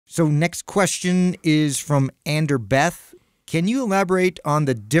So next question is from Ander Beth. Can you elaborate on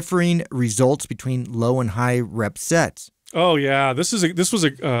the differing results between low and high rep sets? Oh yeah, this was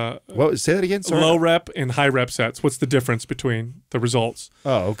a what? Say that again. Sorry. Low rep and high rep sets. What's the difference between the results?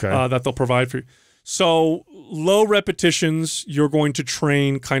 Oh, okay. That they'll provide for you. So low repetitions, you're going to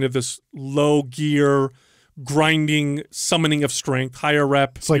train kind of this low gear, grinding, summoning of strength. Higher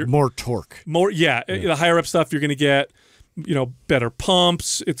rep, it's like more torque. The higher rep stuff, you're going to get, better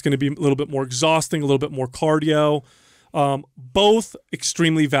pumps. It's going to be a little bit more exhausting, a little bit more cardio. Both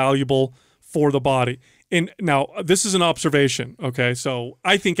extremely valuable for the body. And now, this is an observation, okay? So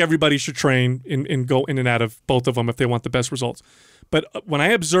I think everybody should train and go in and out of both of them if they want the best results. But when I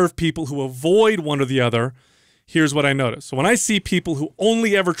observe people who avoid one or the other, here's what I notice. So when I see people who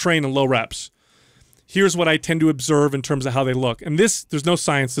only ever train in low reps, here's what I tend to observe in terms of how they look. And there's no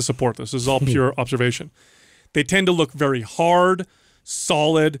science to support this. This is all pure observation. They tend to look very hard,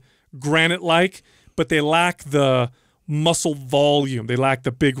 solid, granite-like, but they lack the muscle volume. They lack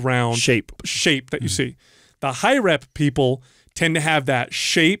the big round shape that you see. The high rep people tend to have that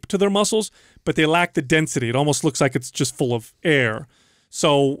shape to their muscles, but they lack the density. It almost looks like it's just full of air.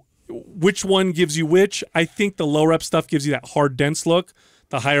 So which one gives you which? I think the low rep stuff gives you that hard, dense look.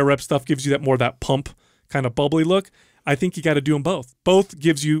 The higher rep stuff gives you that pump, kind of bubbly look. I think you got to do them both. Both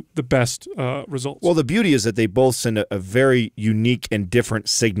gives you the best results. Well, the beauty is that they both send a very unique and different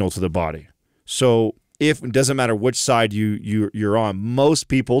signal to the body. So if it doesn't matter which side you're on, most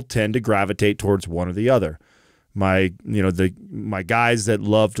people tend to gravitate towards one or the other. My guys that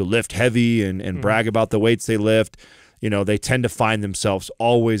love to lift heavy and brag about the weights they lift, they tend to find themselves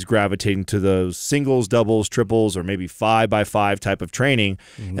always gravitating to those singles, doubles, triples, or maybe 5x5 type of training,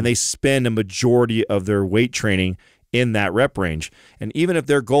 and they spend a majority of their weight training in that rep range. And even if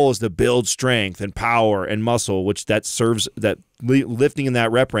their goal is to build strength and power and muscle, which that lifting in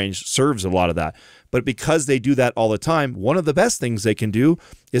that rep range serves a lot of that. But because they do that all the time, one of the best things they can do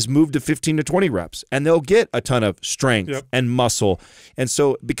is move to 15 to 20 reps, and they'll get a ton of strength and muscle. And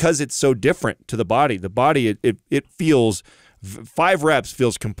so because it's so different to the body, it feels 5 reps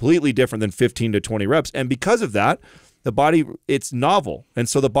feels completely different than 15 to 20 reps. And because of that, the body, it's novel. And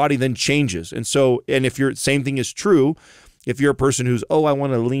so the body then changes. And if same thing is true, if you're a person who's, I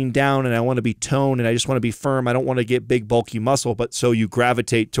want to lean down and I want to be toned and I just want to be firm, I don't want to get big, bulky muscle, but so you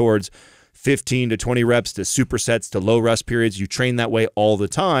gravitate towards 15 to 20 reps to supersets to low rest periods, you train that way all the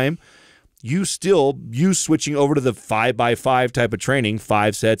time, you switching over to the 5x5 type of training,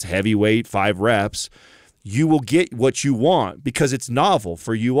 5 sets, heavyweight, 5 reps, you will get what you want because it's novel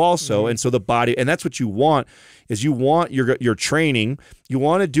for you also. And so the body, and that's what you want, is you want your training, you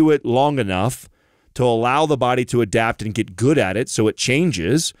want to do it long enough to allow the body to adapt and get good at it so it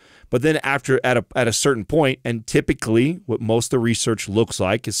changes. But then at a certain point, and typically what most of the research looks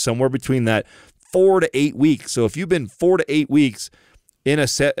like is somewhere between that 4 to 8 weeks. So if you've been 4 to 8 weeks in a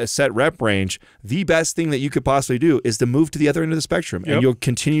set rep range, the best thing that you could possibly do is to move to the other end of the spectrum, and you'll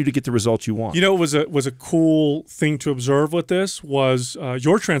continue to get the results you want. What was a cool thing to observe with this was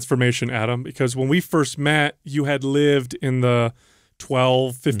your transformation, Adam, because when we first met, you had lived in the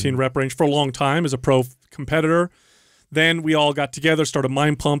 12, 15 rep range for a long time as a pro competitor. Then we all got together, started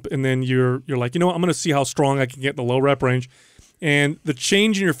Mind Pump, and then you're like, I'm going to see how strong I can get in the low rep range. And the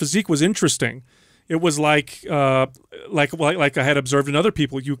change in your physique was interesting. It was like I had observed in other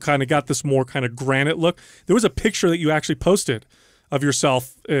people, you kind of got this more kind of granite look. There was a picture that you actually posted of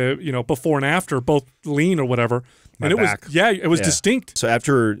yourself, before and after, both lean or whatever. And it was distinct. So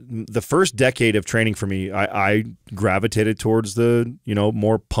after the first decade of training for me, I gravitated towards the,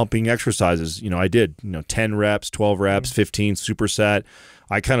 more pumping exercises. I did, 10 reps, 12 reps, 15 superset.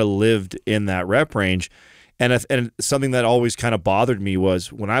 I kind of lived in that rep range. And something that always kind of bothered me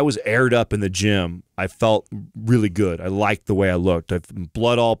was when I was aired up in the gym, I felt really good. I liked the way I looked.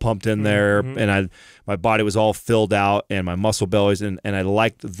 Blood all pumped in there, and my body was all filled out, and my muscle bellies, and I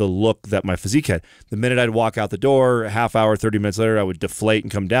liked the look that my physique had. The minute I'd walk out the door, a half hour, 30 minutes later, I would deflate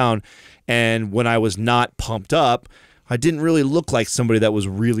and come down. And when I was not pumped up, I didn't really look like somebody that was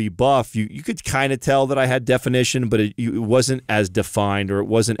really buff. You could kind of tell that I had definition, but it wasn't as defined, or it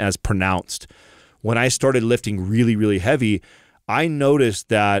wasn't as pronounced. When I started lifting really, really heavy, I noticed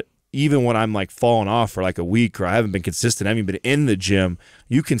that even when I'm like falling off for like a week, or I haven't been consistent, I haven't been in the gym,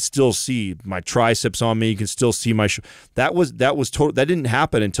 you can still see my triceps on me. You can still see my that didn't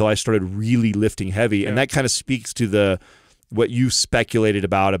happen until I started really lifting heavy, and that kind of speaks to the what you speculated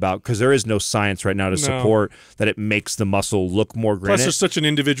about because there is no science right now to support that it makes the muscle look more granite. Plus, there's such an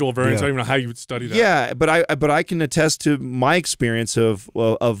individual variance. I don't even know how you would study that. Yeah, but I can attest to my experience of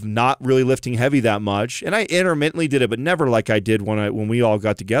not really lifting heavy that much, and I intermittently did it, but never like I did when we all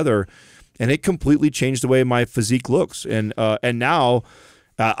got together, and it completely changed the way my physique looks, and now.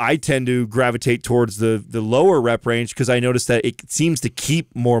 I tend to gravitate towards the lower rep range because I noticed that it seems to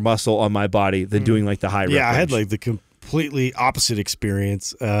keep more muscle on my body than doing like the high rep range. Yeah, I had like the completely opposite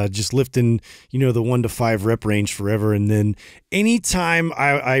experience, just lifting, the 1 to 5 rep range forever. And then anytime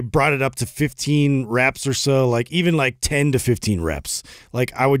I brought it up to 15 reps or so, like even like 10 to 15 reps,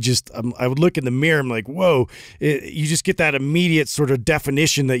 like I would look in the mirror. I'm like, whoa, you just get that immediate sort of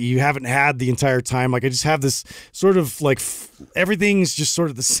definition that you haven't had the entire time. Like I just have this sort of like everything's just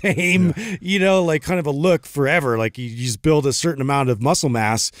sort of the same, like kind of a look forever. Like you just build a certain amount of muscle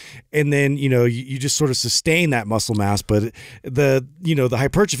mass and then, you just sort of sustain that muscle mass. But the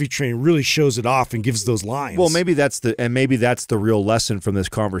hypertrophy training really shows it off and gives those lines. Well, maybe that's the real lesson from this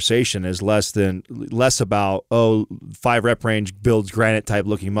conversation is less about 5 rep range builds granite type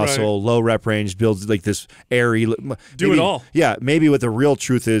looking muscle, right. Low rep range builds like this airy. Do it all. Yeah, maybe what the real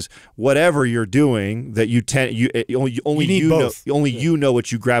truth is, whatever you're doing that you know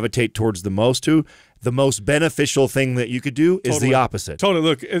what you gravitate towards the most to. The most beneficial thing that you could do is the opposite. Totally.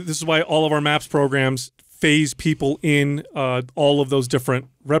 Look, this is why all of our MAPS programs phase people in all of those different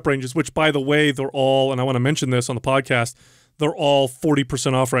rep ranges, which, by the way, they're all, and I want to mention this on the podcast, they're all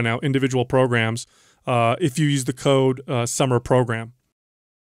 40% off right now, individual programs, if you use the code summer program.